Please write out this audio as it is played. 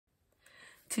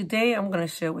Today, I'm going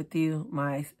to share with you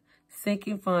my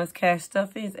sinking funds cash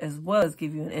stuffings as well as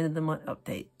give you an end of the month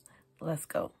update. Let's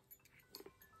go.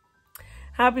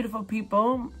 Hi, beautiful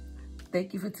people.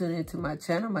 Thank you for tuning into my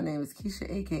channel. My name is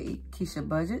Keisha, aka Keisha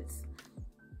Budgets.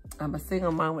 I'm a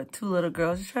single mom with 2 little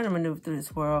girls just trying to maneuver through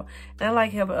this world. And I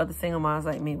like helping other single moms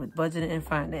like me with budgeting and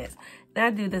finance. And I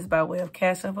do this by way of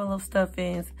cash envelope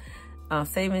stuffings,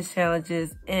 savings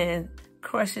challenges, and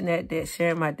crushing that debt,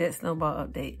 sharing my debt snowball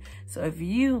update. So if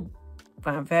you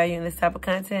find value in this type of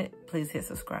content, please hit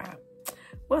subscribe.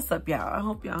 What's up, y'all? I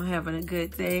hope y'all having a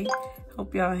good day.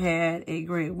 Hope y'all had a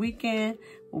great weekend.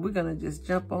 Well, we're going to just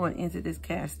jump on into this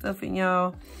cash stuffing,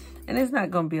 y'all. And it's not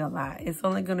going to be a lot. It's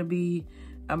only going to be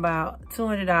about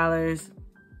 $200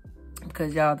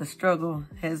 because, y'all, the struggle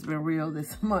has been real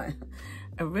this month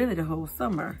and really the whole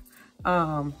summer.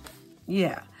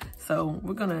 Yeah. So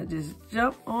we're going to just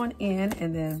jump on in,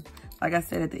 and then, like I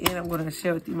said, at the end, I'm going to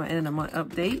share with you my end of the month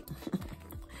update.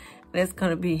 That's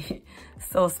going to be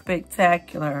so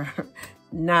spectacular.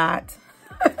 Not.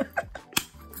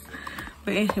 But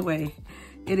anyway,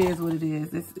 it is what it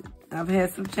is. I've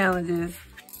had some challenges,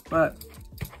 but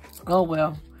oh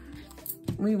well.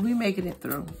 We making it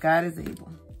through. God is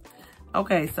able.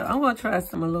 Okay, so I'm going to try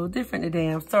something a little different today.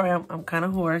 I'm sorry, I'm kind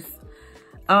of hoarse.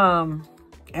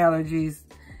 Allergies.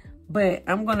 But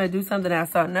I'm going to do something that I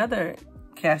saw another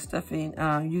cash stuffing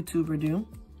YouTuber do.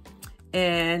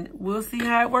 And we'll see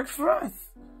how it works for us.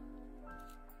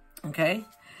 Okay.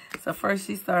 So first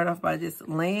she started off by just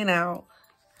laying out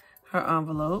her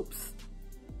envelopes.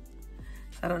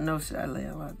 So I don't know, should I lay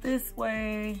them out this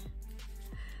way?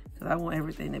 Because I want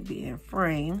everything to be in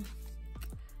frame.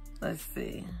 Let's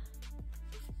see.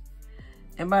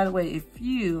 And by the way, if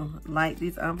you like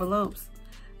these envelopes,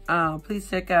 please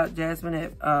check out Jasmine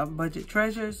at Budget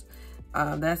Treasures.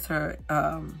 That's her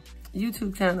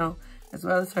YouTube channel as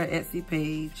well as her Etsy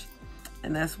page.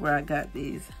 And that's where I got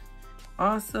these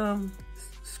awesome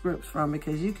scripts from,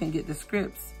 because you can get the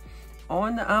scripts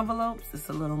on the envelopes. It's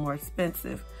a little more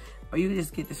expensive. Or you can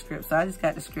just get the scripts. So I just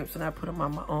got the scripts and I put them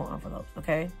on my own envelopes,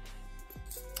 okay?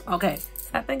 Okay, so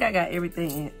I think I got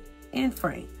everything in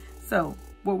frame. So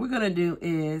what we're going to do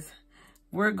is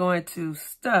we're going to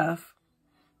stuff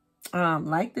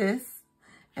like this,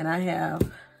 and I have,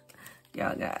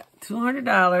 y'all got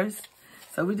 $200.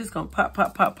 So we're just gonna pop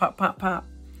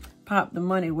the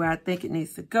money where I think it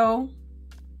needs to go.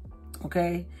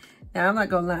 Okay. Now I'm not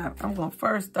gonna lie. I'm gonna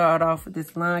first start off with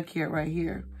this lawn care right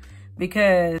here,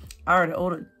 because I already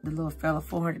owed the little fella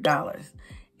 $400,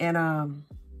 and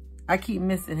I keep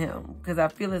missing him because I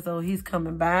feel as though he's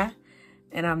coming by,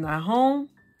 and I'm not home.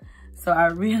 So I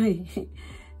really.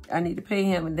 I need to pay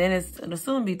him, and then it'll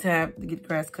soon be time to get the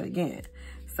grass cut again.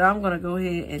 So I'm going to go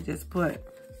ahead and just put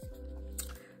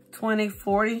 20,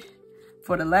 40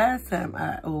 for the last time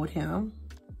I owed him.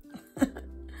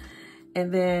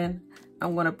 And then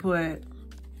I'm going to put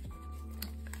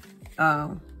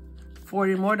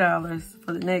 $40 more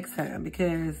for the next time,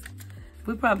 because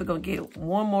we're probably going to get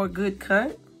one more good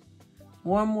cut.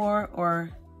 One more,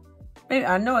 or maybe,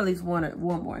 I know at least one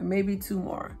more, maybe 2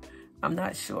 more. I'm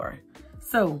not sure.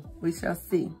 So we shall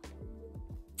see.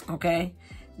 Okay.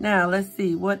 Now let's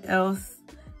see what else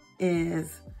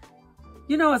is.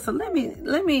 You know what? So let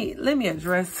me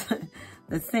address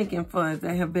the sinking funds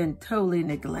that have been totally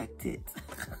neglected.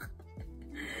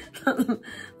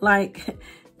 Like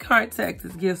car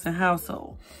taxes, gifts, and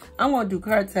household. I'm gonna do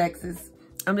car taxes.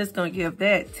 I'm just gonna give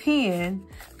that 10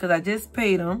 because I just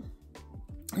paid them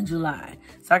in July.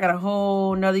 So I got a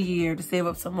whole another year to save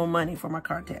up some more money for my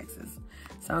car taxes.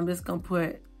 So I'm just going to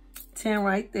put 10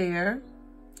 right there.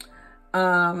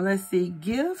 Let's see,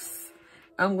 gifts.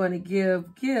 I'm going to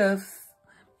give gifts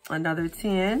another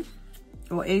 10,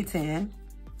 or a 10.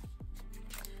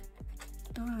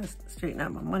 Oh, I straighten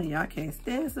out my money. Y'all can't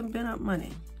stand some bent up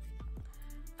money.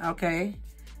 Okay.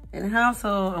 And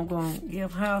household, I'm going to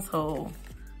give household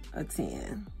a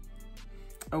 10.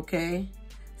 Okay.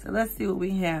 So let's see what we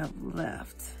have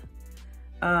left.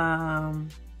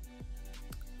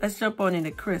 Let's jump on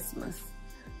into Christmas.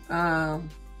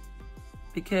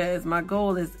 Because my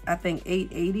goal is, I think,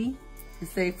 $880 to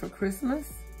save for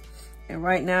Christmas. And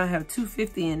right now I have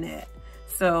 $250 in that.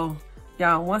 So,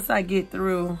 y'all, once I get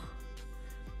through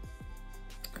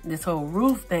this whole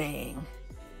roof thing,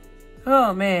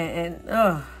 oh man,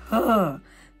 and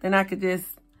then I could just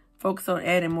focus on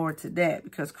adding more to that,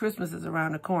 because Christmas is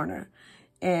around the corner.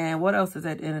 And what else is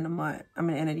at the end of the month? I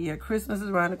mean, end of the year. Christmas is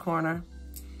around the corner.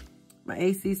 My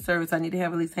AC service, I need to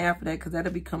have at least half of that, because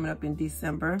that'll be coming up in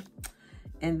December.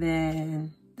 And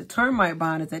then the termite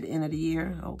bond is at the end of the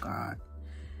year. Oh, God.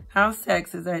 House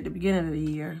taxes are at the beginning of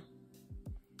the year.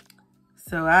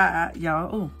 So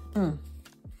y'all,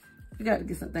 we got to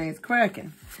get some things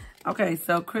cracking. Okay,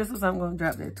 so Christmas, I'm going to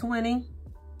drop that 20.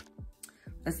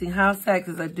 Let's see, house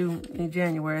taxes are due in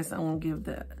January, so I'm going to give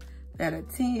that a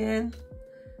 10.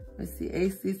 Let's see,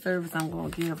 AC service, I'm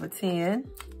going to give a 10.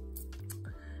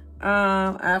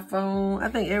 iPhone, I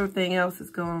think everything else is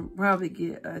going to probably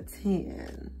get a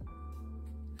 10.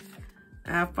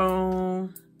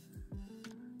 iPhone,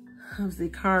 let's see,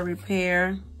 car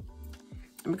repair.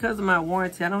 And because of my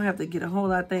warranty, I don't have to get a whole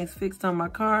lot of things fixed on my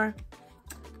car,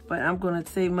 but I'm going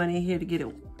to save money here to get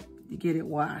it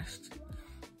washed.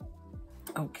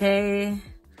 Okay,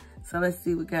 so let's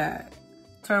see, we got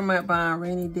termite bond,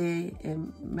 rainy day,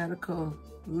 and medical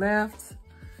left.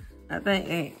 I think,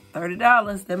 hey,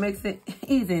 $30. That makes it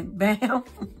easy. Bam,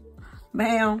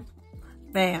 bam,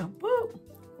 bam. Woo.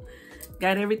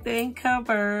 Got everything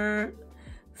covered.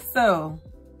 So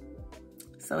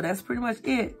that's pretty much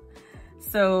it.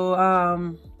 So,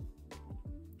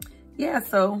 yeah,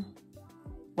 so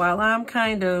while I'm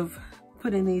kind of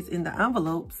putting these in the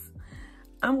envelopes,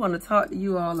 I'm going to talk to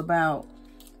you all about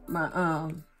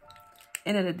my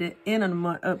end of the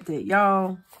month update.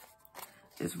 Y'all,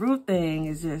 this roof thing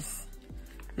is just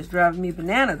driving me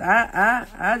bananas.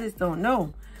 I just don't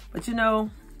know. But you know,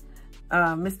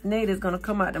 Mr. Nate is going to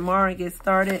come out tomorrow and get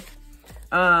started.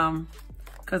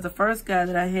 Because the first guy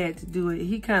that I had to do it,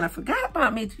 he kind of forgot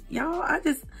about me. Y'all,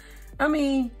 I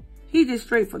mean, he just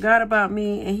straight forgot about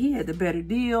me, and he had the better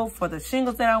deal for the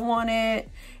shingles that I wanted.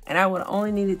 And I would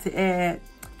only needed to add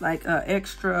like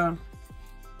extra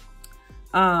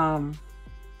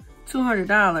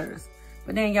 $200.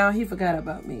 But then y'all, he forgot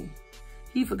about me.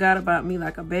 He forgot about me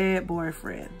like a bad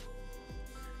boyfriend.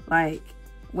 Like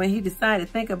when he decided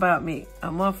to think about me a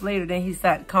month later, then he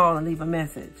started to call and leave a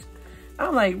message.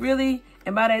 I'm like, really?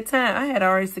 And by that time, I had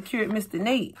already secured Mr.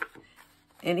 Nate.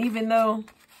 And even though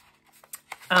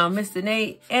Mr.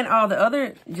 Nate and all the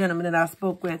other gentlemen that I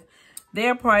spoke with,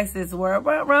 their prices were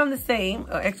around the same,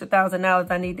 extra $1,000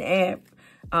 I need to add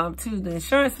to the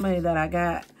insurance money that I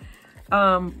got.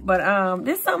 But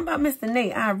there's something about Mr.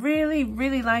 Nate. I really,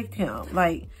 really liked him.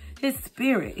 Like his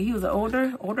spirit. He was an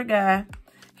older guy.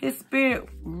 His spirit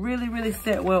really, really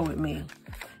set well with me.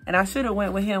 And I should have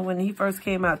went with him when he first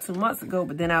came out 2 months ago.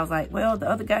 But then I was like, well, the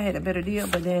other guy had a better deal.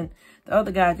 But then the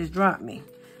other guy just dropped me.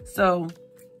 So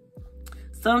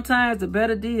sometimes the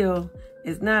better deal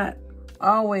is not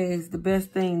always the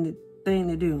best thing to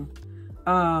do.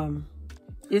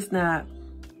 It's not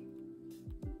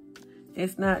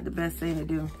the best thing to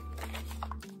do.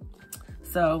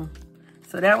 So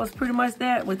that was pretty much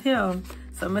that with him.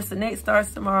 So Mr. Nate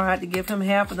starts tomorrow. I had to give him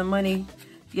half of the money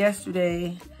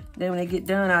yesterday. Then when they get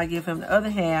done, I'll give him the other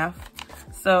half.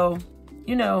 So,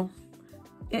 you know,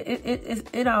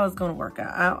 it all is going to work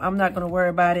out. I'm not going to worry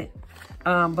about it.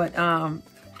 But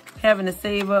having to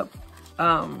save up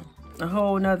a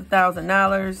whole another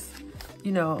 $1,000,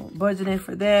 you know, budgeting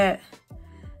for that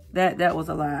was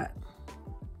a lot.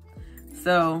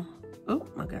 So, oh,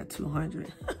 I got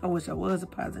 200. I wish I was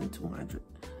depositing 200.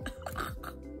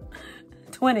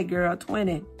 20, girl,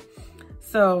 20.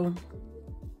 So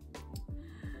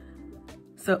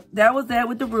that was that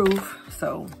with the roof.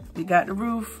 So we got the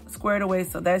roof squared away.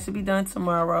 So that should be done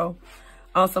tomorrow.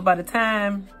 Also, by the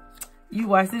time you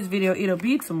watch this video, it'll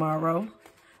be tomorrow.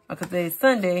 Because today is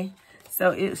Sunday.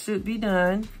 So it should be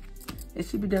done. It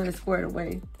should be done and squared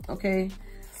away. Okay.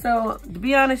 So to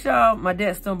be honest, y'all, my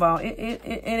debt snowball. It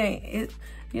ain't.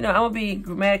 You know, I'm gonna be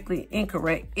grammatically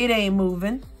incorrect. It ain't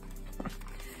moving.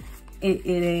 It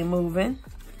ain't moving.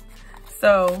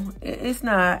 So it's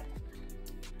not.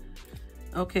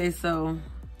 Okay, so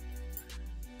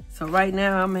right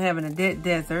now I'm having a debt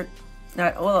desert.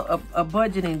 Well, a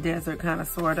budgeting desert, kind of,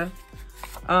 sort of.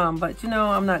 But you know,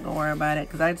 I'm not gonna worry about it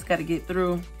because I just got to get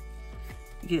through,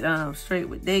 get straight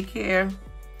with daycare,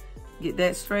 get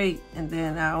that straight, and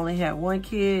then I only have one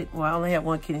kid. Well, I only have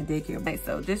one kid in daycare. Right,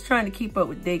 so just trying to keep up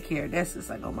with daycare. That's just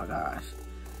like, oh my gosh.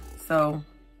 So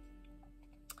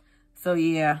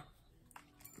yeah.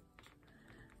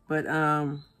 But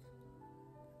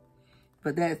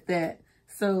that's that.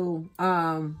 So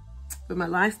for my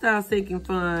lifestyle sinking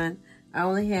fund, I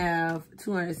only have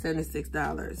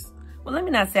 $276. Well, let me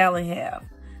not say I only have.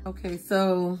 Okay,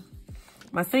 so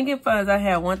my sinking funds, I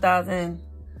have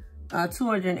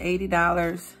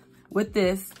 $1,280 with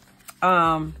this.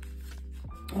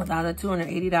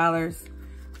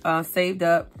 $1,280 saved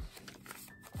up.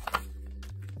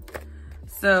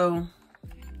 So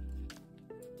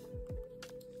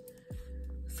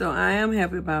I am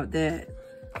happy about that.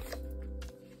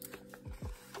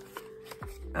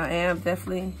 I am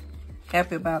definitely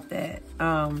happy about that.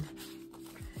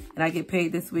 and I get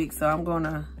paid this week. So I'm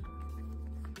gonna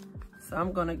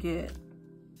get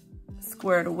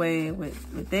squared away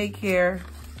with daycare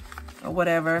or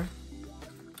whatever.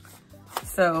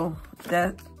 So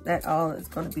that all is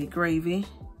gonna be gravy.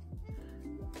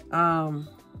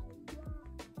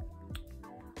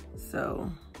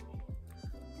 So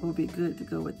we'll be good to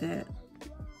go with that.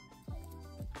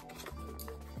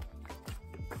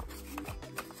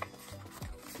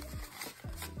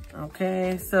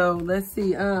 Okay, so let's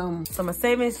see. So my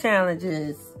savings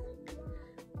challenges.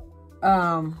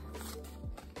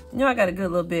 You know, I got a good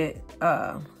little bit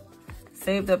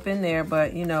saved up in there,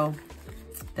 but you know,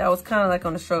 that was kind of like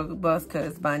on the struggle bus,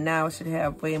 because by now I should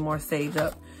have way more saved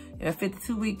up. You know,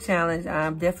 52-week challenge,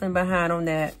 I'm definitely behind on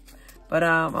that, but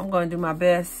I'm going to do my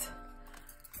best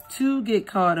to get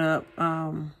caught up.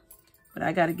 But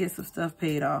I got to get some stuff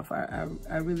paid off.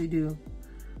 I really do.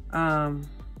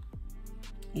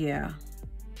 Yeah.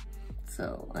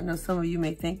 So I know some of you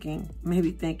may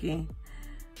be thinking,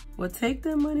 well, take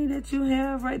the money that you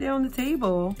have right there on the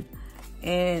table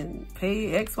and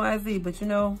pay XYZ. But you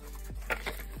know,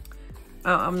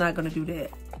 I'm not going to do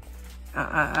that.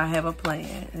 I have a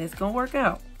plan, and it's going to work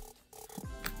out.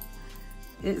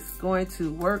 It's going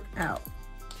to work out.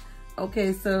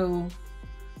 Okay, so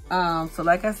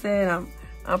like I said,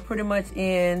 I'm pretty much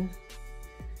in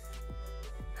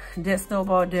that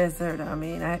snowball desert. I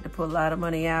mean, I had to put a lot of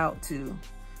money out to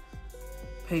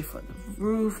pay for the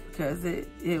roof because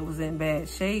it was in bad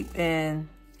shape,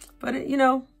 but you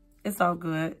know, it's all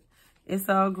good. It's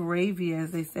all gravy,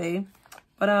 as they say.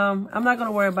 But I'm not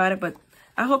gonna worry about it. But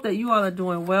I hope that you all are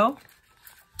doing well.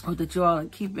 I hope that you all are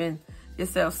keeping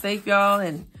yourself safe, y'all,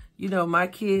 and you know, my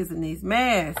kids and these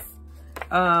masks.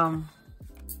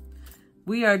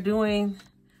 We are doing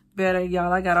better,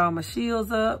 y'all. I got all my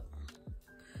shields up.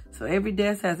 So every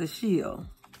desk has a shield.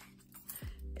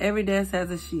 Every desk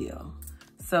has a shield.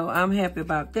 So I'm happy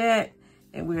about that.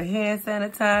 And we're hand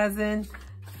sanitizing,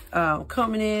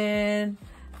 coming in,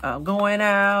 going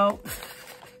out.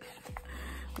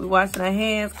 We're washing our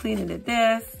hands, cleaning the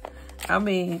desk. I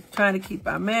mean, trying to keep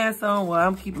our masks on. Well,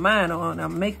 I'm keeping mine on.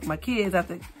 I'm making my kids have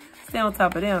to stay on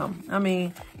top of them. I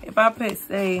mean, if I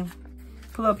say,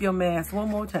 pull up your mask one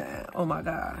more time. Oh my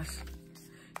gosh.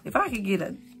 If I could get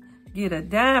a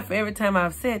dime for every time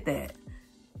I've said that,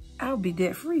 I would be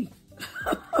debt free.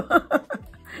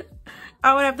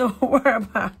 I wouldn't have to worry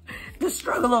about the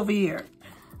struggle over here.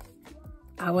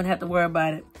 I wouldn't have to worry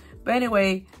about it. But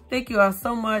anyway, thank you all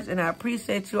so much, and I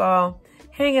appreciate you all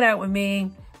hanging out with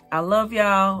me. I love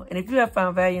y'all. And if you have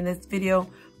found value in this video,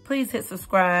 please hit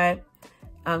subscribe.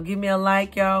 Give me a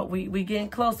like, y'all. We getting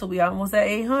closer. We almost at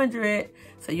 800.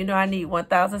 So you know I need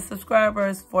 1,000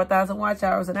 subscribers, 4,000 watch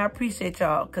hours, and I appreciate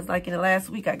y'all. Because like in the last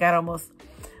week, I got almost,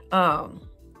 I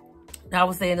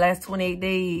would say in the last 28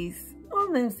 days. Oh,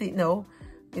 let me see. No,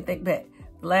 let me think back.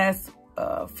 The last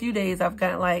few days, I've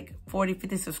gotten like 40,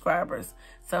 50 subscribers.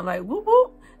 So I'm like, whoop,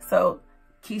 whoop. So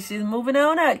Keisha's moving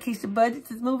on up. Keisha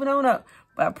Budgets is moving on up.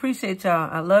 But I appreciate y'all.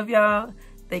 I love y'all.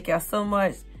 Thank y'all so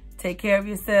much. Take care of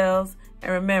yourselves.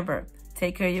 And remember,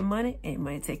 take care of your money and your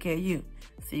money take care of you.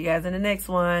 See you guys in the next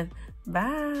one.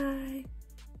 Bye.